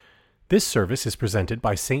This service is presented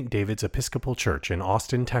by St. David's Episcopal Church in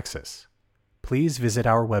Austin, Texas. Please visit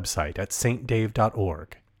our website at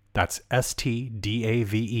stdave.org. That's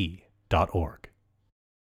stdave.org.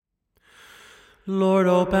 Lord,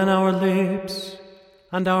 open our lips,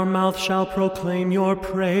 and our mouth shall proclaim your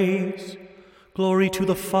praise. Glory to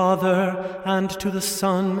the Father, and to the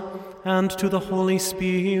Son, and to the Holy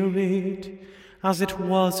Spirit, as it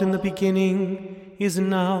was in the beginning, is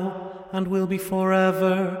now, and will be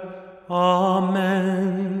forever.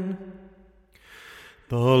 Amen.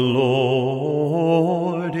 The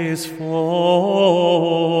Lord is full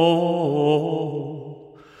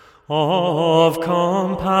of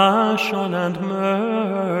compassion and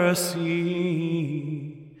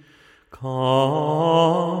mercy.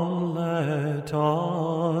 Come, let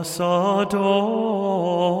us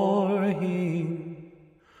adore him.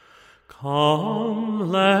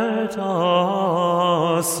 Come, let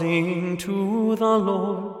us sing to the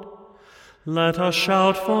Lord. Let us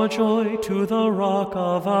shout for joy to the rock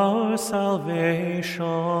of our salvation.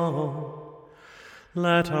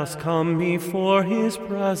 Let us come before his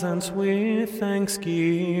presence with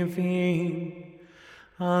thanksgiving,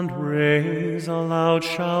 and raise a loud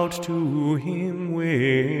shout to him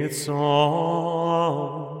with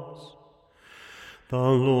songs. The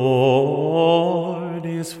Lord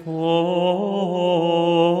is full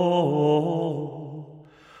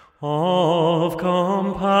of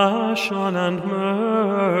compassion and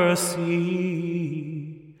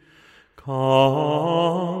mercy.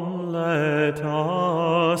 Come, let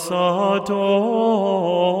us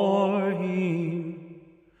adore him.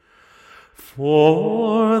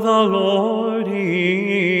 For the Lord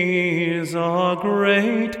is a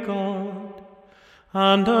great God,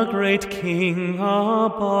 and a great King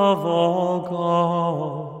above all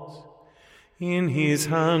gods. In his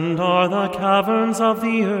hand are the caverns of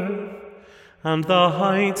the earth, and the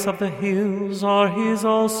heights of the hills are his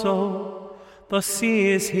also. The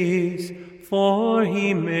sea is his, for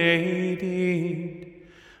he made it,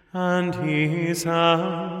 and his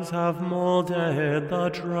hands have molded the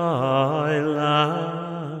dry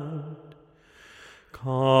land.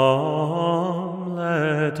 Come,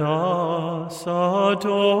 let us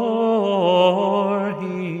adore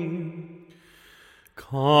him.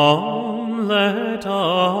 Come, let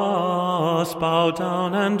us bow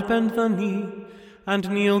down and bend the knee,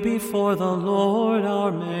 and kneel before the Lord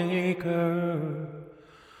our Maker.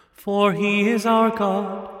 For he is our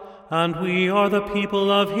God, and we are the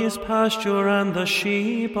people of his pasture and the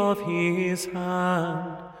sheep of his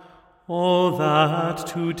hand. Oh, that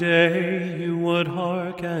today you would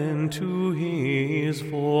hearken to his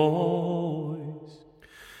voice.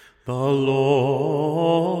 The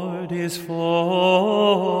Lord is full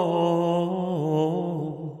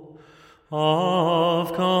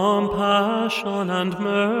of compassion and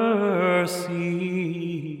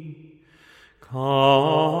mercy.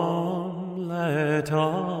 Come, let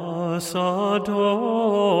us adore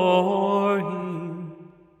him.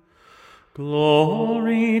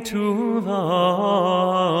 Glory to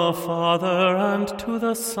the Father, and to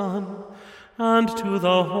the Son, and to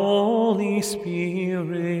the Holy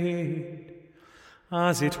Spirit,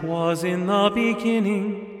 as it was in the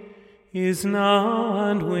beginning, is now,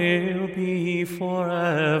 and will be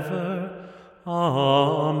forever.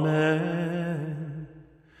 Amen.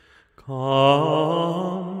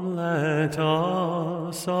 Come, let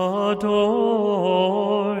us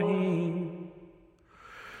adore him.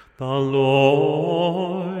 The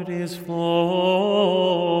Lord is full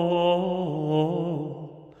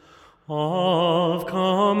of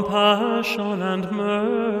compassion and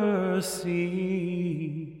mercy.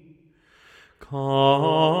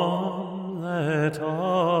 Come, let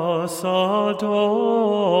us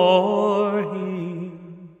adore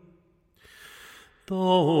him.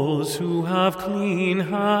 Those who have clean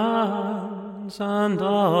hands and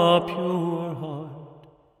a pure heart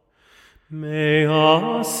may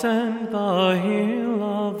ascend the hill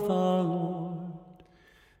of the Lord.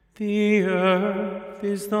 The earth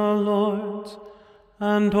is the Lord's,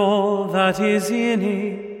 and all that is in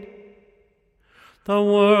it, the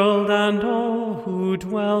world and all who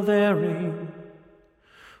dwell therein.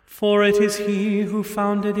 For it is he who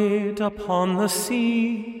founded it upon the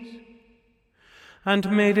seas,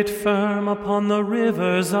 and made it firm upon the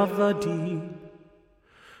rivers of the deep.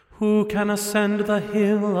 Who can ascend the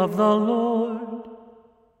hill of the Lord?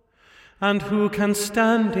 And who can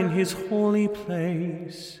stand in his holy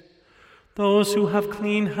place? Those who have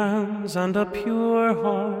clean hands and a pure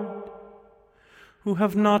heart, who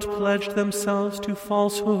have not pledged themselves to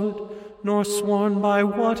falsehood, nor sworn by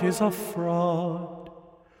what is a fraud.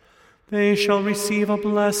 They shall receive a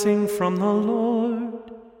blessing from the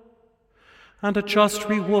Lord. and a just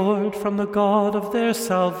reward from the God of their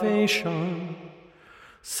salvation.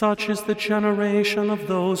 Such is the generation of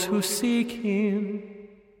those who seek him.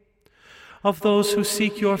 Of those who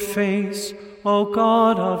seek your face, O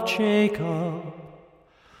God of Jacob.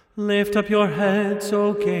 Lift up your heads,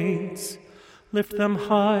 O gates, lift them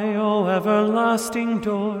high, O everlasting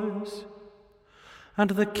doors,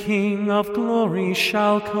 and the King of glory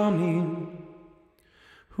shall come in.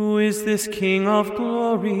 Who is this King of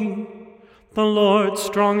glory? The Lord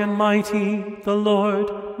strong and mighty, the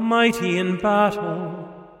Lord mighty in battle.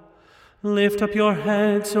 Lift up your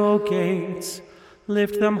heads, O gates,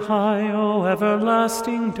 lift them high, O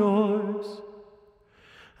everlasting doors,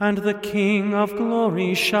 and the King of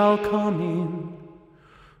glory shall come in.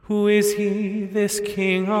 Who is he, this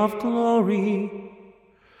King of glory?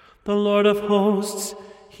 The Lord of hosts,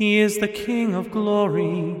 he is the King of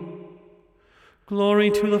glory.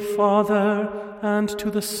 Glory to the Father, and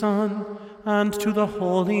to the Son, and to the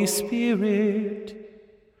Holy Spirit,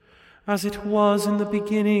 as it was in the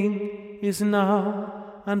beginning, is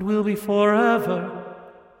now, and will be forever.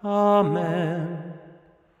 Amen.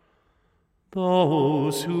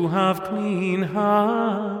 Those who have clean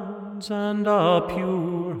hands and a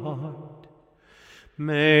pure heart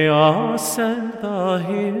may ascend the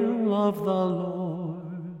hill of the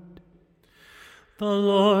Lord. The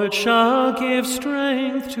Lord shall give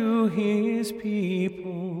strength to his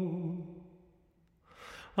people.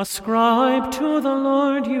 Ascribe to the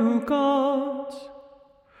Lord, you gods.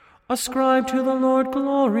 Ascribe to the Lord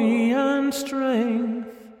glory and strength.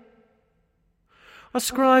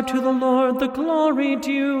 Ascribe to the Lord the glory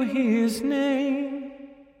due his name.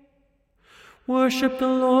 Worship the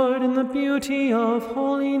Lord in the beauty of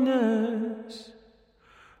holiness.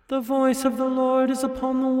 The voice of the Lord is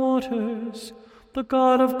upon the waters. The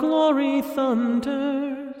God of glory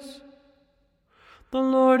thunders. The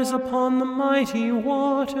Lord is upon the mighty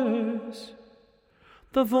waters.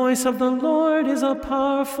 The voice of the Lord is a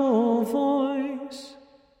powerful voice.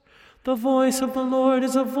 The voice of the Lord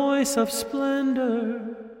is a voice of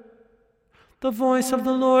splendor. The voice of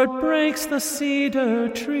the Lord breaks the cedar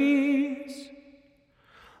trees.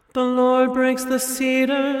 The Lord breaks the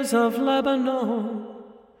cedars of Lebanon.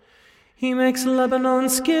 He makes Lebanon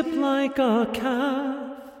skip like a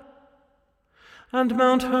calf, and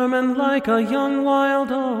Mount Hermon like a young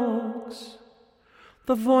wild ox.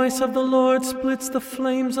 The voice of the Lord splits the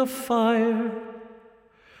flames of fire.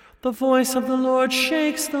 The voice of the Lord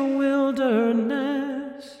shakes the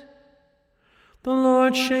wilderness. The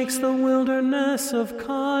Lord shakes the wilderness of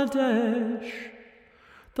Kadesh.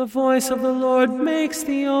 The voice of the Lord makes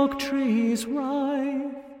the oak trees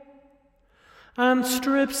ripe and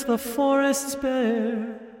strips the forests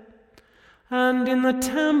bare. And in the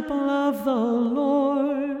temple of the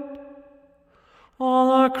Lord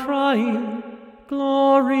all are crying,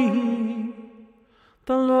 Glory!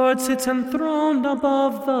 The Lord sits enthroned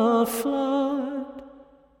above the flood.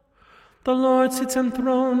 The Lord sits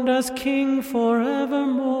enthroned as King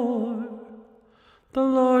forevermore. The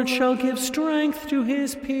Lord shall give strength to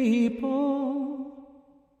his people.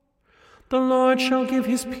 The Lord shall give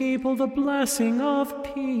his people the blessing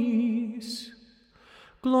of peace.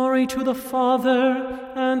 Glory to the Father,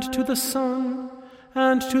 and to the Son,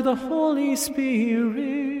 and to the Holy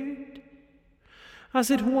Spirit, as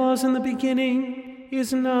it was in the beginning,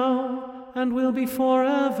 is now, and will be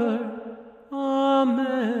forever.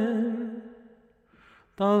 Amen.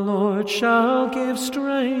 The Lord shall give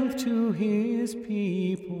strength to his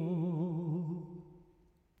people.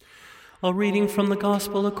 A reading from the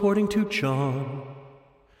Gospel according to John.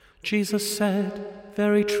 Jesus said,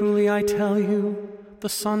 Very truly I tell you, the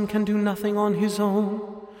Son can do nothing on his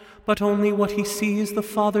own, but only what he sees the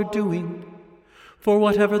Father doing. For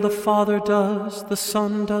whatever the Father does, the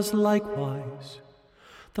Son does likewise.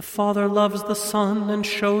 The Father loves the Son and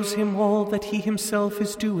shows him all that he himself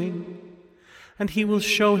is doing. And he will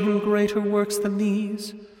show him greater works than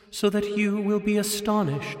these, so that you will be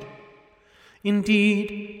astonished.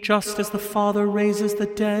 Indeed, just as the Father raises the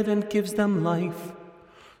dead and gives them life,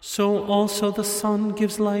 so also the Son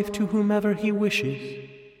gives life to whomever he wishes.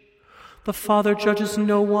 The Father judges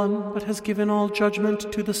no one, but has given all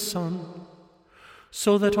judgment to the Son,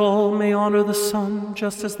 so that all may honor the Son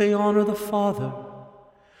just as they honor the Father.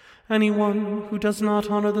 Anyone who does not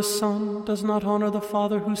honor the Son does not honor the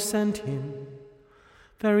Father who sent him.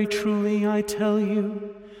 Very truly I tell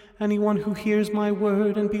you, anyone who hears my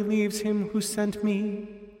word and believes him who sent me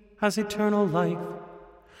has eternal life,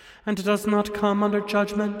 and does not come under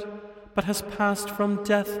judgment, but has passed from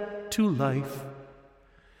death to life.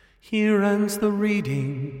 Here ends the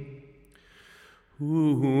reading.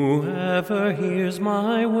 Whoever hears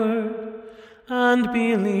my word and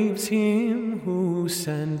believes him who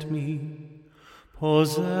sent me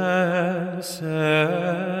possesses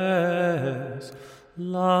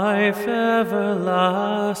life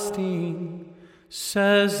everlasting,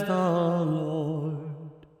 says the Lord.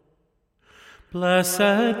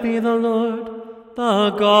 Blessed be the Lord,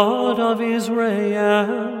 the God of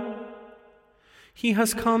Israel. He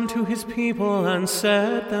has come to his people and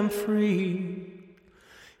set them free.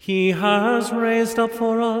 He has raised up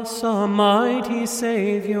for us a mighty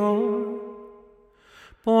Savior,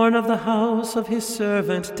 born of the house of his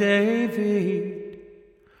servant David.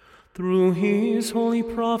 Through his holy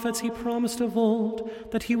prophets he promised of old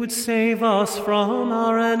that he would save us from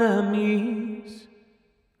our enemies,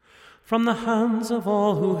 from the hands of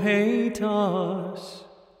all who hate us.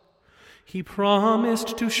 He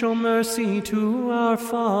promised to show mercy to our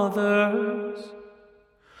fathers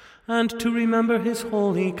and to remember his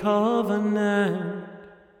holy covenant.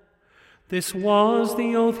 This was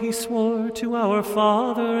the oath he swore to our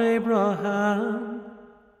father Abraham,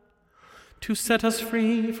 to set us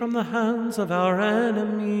free from the hands of our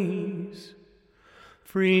enemies,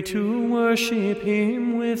 free to worship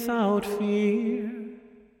him without fear,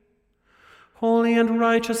 holy and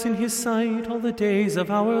righteous in his sight all the days of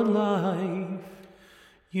our life.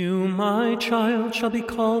 You, my child, shall be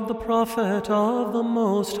called the prophet of the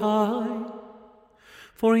Most High,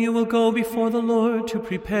 for you will go before the Lord to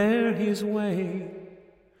prepare his way,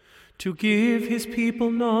 to give his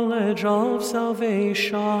people knowledge of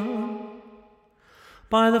salvation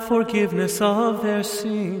by the forgiveness of their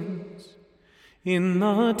sins, in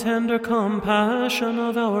the tender compassion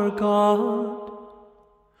of our God.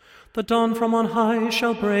 The dawn from on high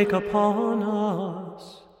shall break upon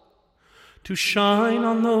us, to shine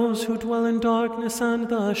on those who dwell in darkness and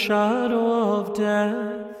the shadow of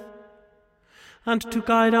death, and to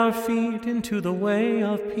guide our feet into the way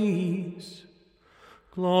of peace.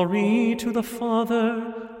 Glory to the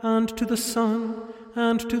Father, and to the Son,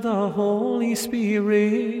 and to the Holy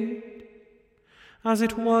Spirit, as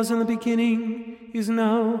it was in the beginning, is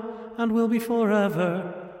now, and will be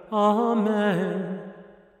forever. Amen.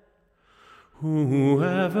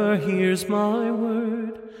 Whoever hears my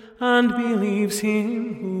word and believes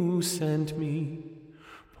him who sent me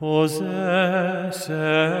possesses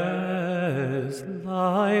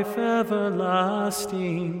life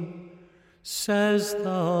everlasting, says the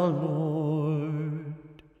Lord.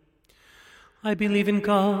 I believe in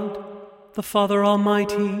God, the Father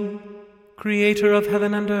Almighty, creator of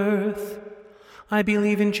heaven and earth. I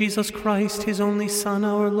believe in Jesus Christ, his only Son,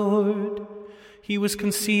 our Lord. He was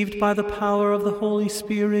conceived by the power of the Holy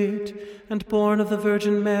Spirit and born of the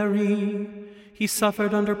Virgin Mary. He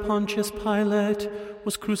suffered under Pontius Pilate,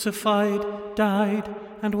 was crucified, died,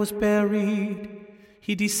 and was buried.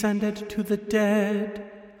 He descended to the dead.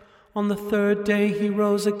 On the third day he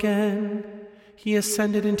rose again. He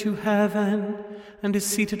ascended into heaven and is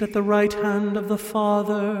seated at the right hand of the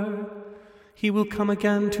Father. He will come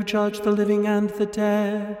again to judge the living and the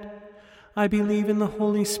dead. I believe in the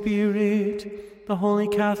Holy Spirit, the Holy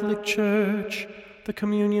Catholic Church, the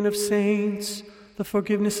communion of saints, the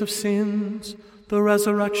forgiveness of sins, the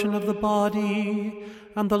resurrection of the body,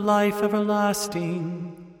 and the life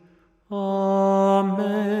everlasting. Amen.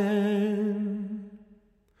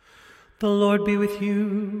 The Lord be with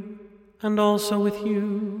you, and also with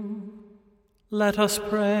you. Let us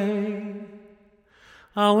pray.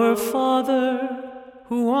 Our Father,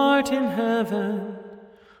 who art in heaven,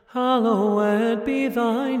 hallowed be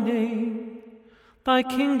thy name. Thy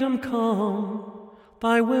kingdom come,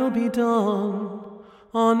 thy will be done,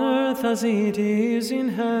 on earth as it is in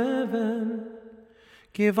heaven.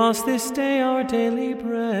 Give us this day our daily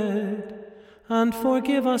bread, and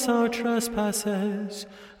forgive us our trespasses,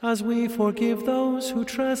 as we forgive those who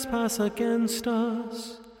trespass against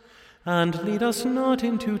us. And lead us not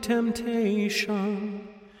into temptation,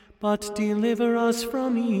 but deliver us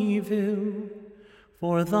from evil.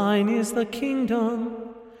 For thine is the kingdom,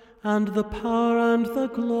 and the power and the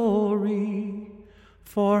glory,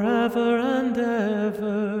 forever and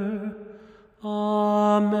ever.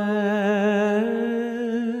 Amen.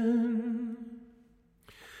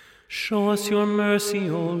 Show us your mercy,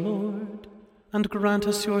 O Lord, and grant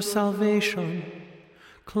us your salvation.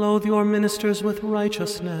 Clothe your ministers with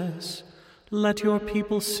righteousness. Let your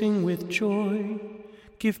people sing with joy.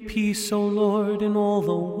 Give peace, O Lord, in all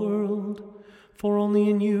the world, for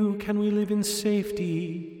only in you can we live in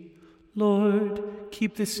safety. Lord,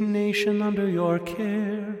 keep this nation under your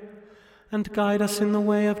care, and guide us in the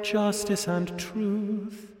way of justice and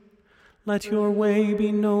truth. Let your way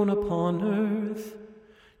be known upon earth,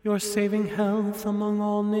 your saving health among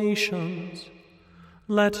all nations.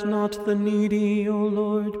 Let not the needy, O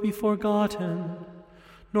Lord, be forgotten,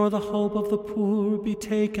 nor the hope of the poor be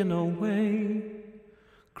taken away.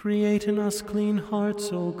 Create in us clean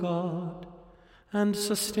hearts, O God, and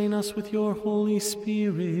sustain us with your Holy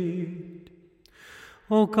Spirit.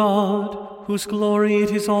 O God, whose glory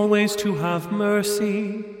it is always to have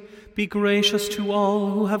mercy, be gracious to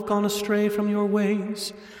all who have gone astray from your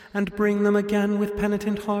ways, and bring them again with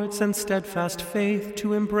penitent hearts and steadfast faith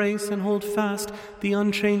to embrace and hold fast the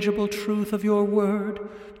unchangeable truth of your word,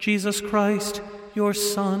 Jesus Christ, your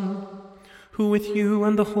Son, who with you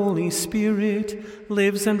and the Holy Spirit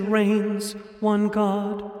lives and reigns, one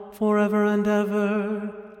God, forever and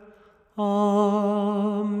ever.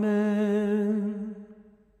 Amen.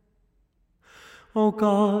 O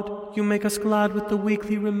God, you make us glad with the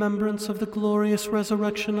weekly remembrance of the glorious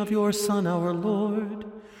resurrection of your Son, our Lord.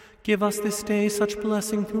 Give us this day such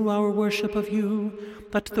blessing through our worship of you,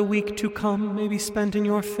 that the week to come may be spent in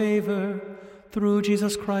your favor, through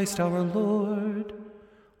Jesus Christ our Lord.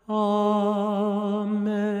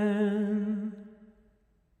 Amen.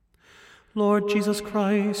 Lord Jesus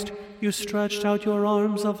Christ, you stretched out your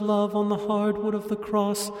arms of love on the hard wood of the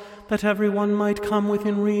cross, that everyone might come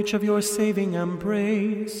within reach of your saving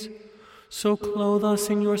embrace. So clothe us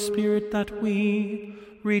in your Spirit that we,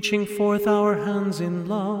 reaching forth our hands in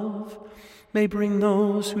love, may bring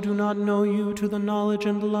those who do not know you to the knowledge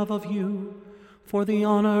and love of you, for the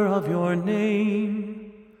honor of your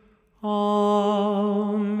name.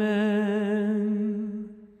 Amen.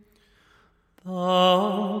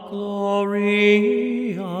 The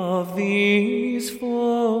glory of these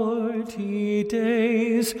 40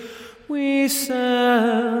 days we celebrate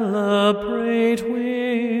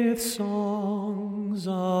with songs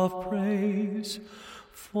of praise.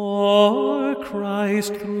 For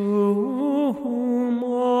Christ, through whom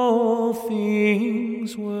all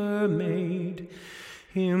things were made,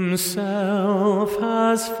 himself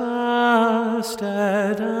has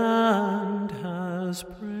fasted and has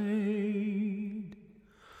prayed.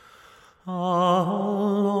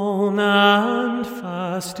 Alone and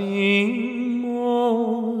fasting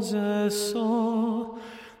Moses saw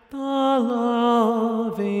the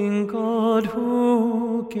loving God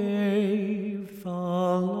who gave the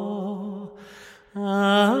law,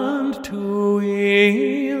 and to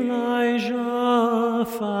Elijah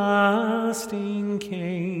fasting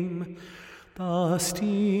came the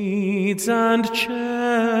steeds and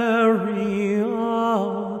chariots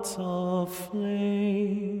of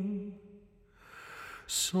flame.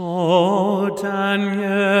 So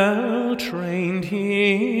Daniel trained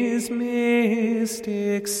his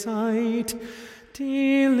mystic sight,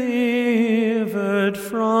 delivered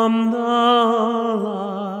from the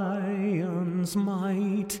lion's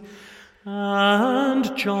might,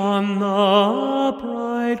 and John the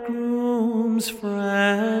bridegroom's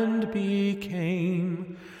friend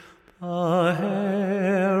became the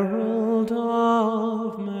herald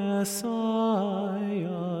of Messiah's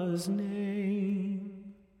name.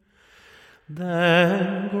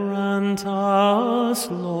 Then grant us,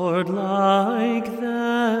 Lord, like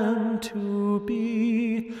them to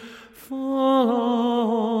be full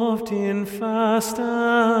oft in fast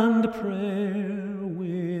and prayer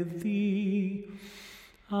with thee.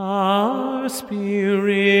 Our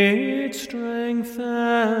spirit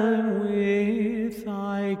strengthen with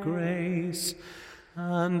thy grace,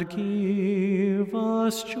 and give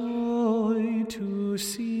us joy to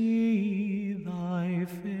see thy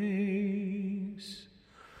face.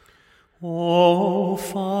 O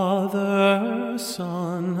Father,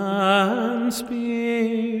 Son, and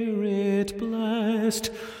Spirit,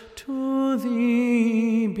 blessed, to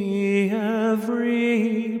thee be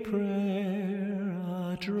every prayer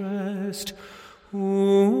addressed,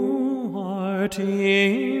 who art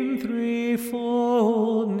in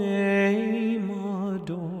threefold name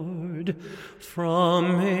adored,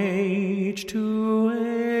 from age to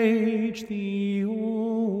age, the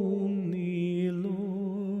only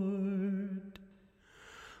Lord.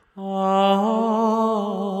 Amen.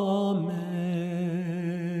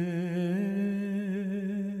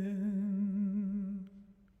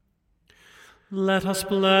 Let us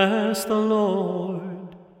bless the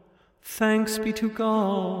Lord. Thanks be to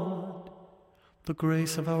God. The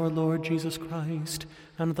grace of our Lord Jesus Christ,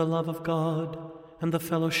 and the love of God, and the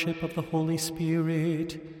fellowship of the Holy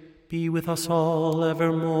Spirit be with us all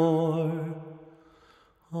evermore.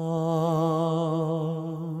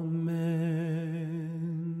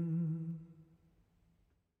 Amen.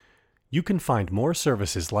 You can find more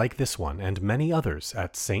services like this one and many others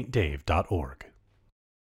at stdave.org.